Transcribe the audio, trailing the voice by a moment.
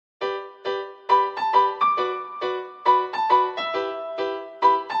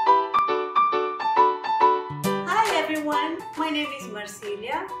my name is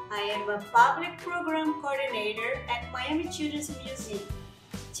Marcilia. I am a public program coordinator at Miami Children's Museum.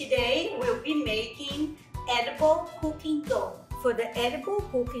 Today we'll be making edible cooking dough. For the edible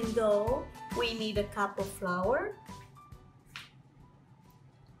cooking dough, we need a cup of flour,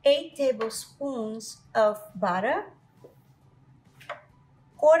 8 tablespoons of butter,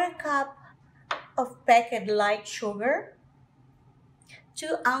 1/4 cup of packed light sugar,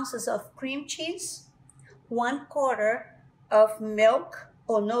 2 ounces of cream cheese, 1/4 of milk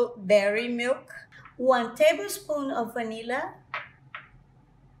or no dairy milk, 1 tablespoon of vanilla,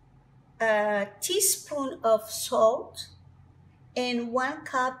 a teaspoon of salt, and 1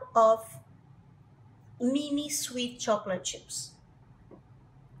 cup of mini sweet chocolate chips.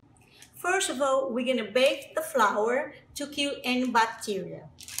 First of all, we're gonna bake the flour to kill any bacteria.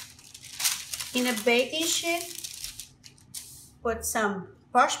 In a baking sheet, put some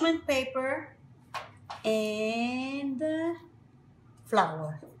parchment paper and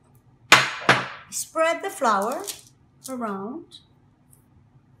flour. Spread the flour around.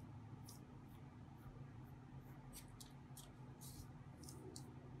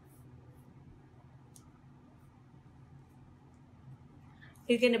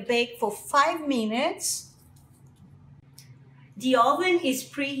 You're gonna bake for 5 minutes. The oven is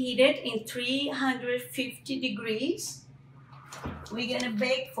preheated in 350 degrees. We're gonna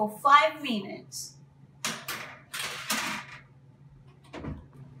bake for 5 minutes.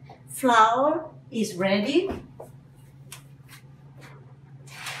 Flour is ready.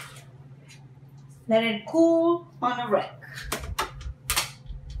 Let it cool on a rack.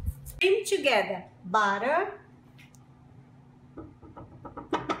 Cream together butter,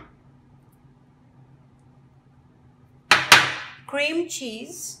 cream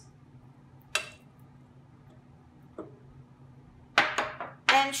cheese,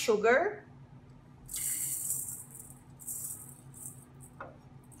 and sugar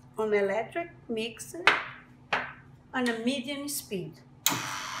on electric mixer on a medium speed.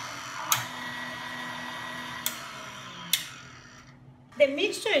 The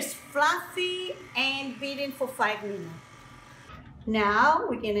mixture is fluffy and beaten for 5 minutes. Now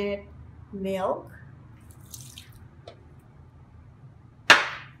we can add milk,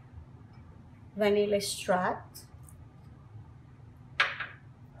 vanilla extract,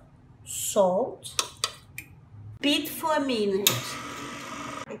 salt, beat for a minute.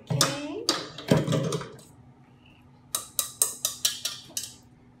 Okay.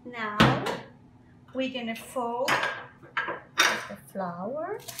 Now we're gonna fold the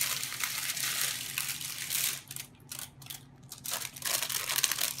flour.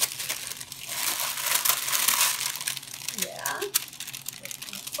 Yeah.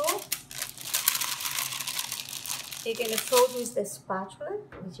 You're gonna fold with the spatula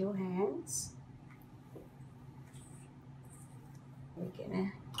with your hands. We're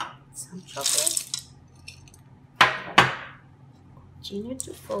gonna add some chocolate. Continue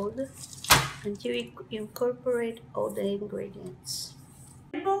to fold until you incorporate all the ingredients.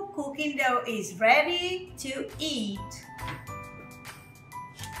 Edible cooking dough is ready to eat.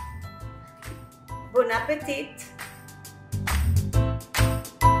 Bon appetit!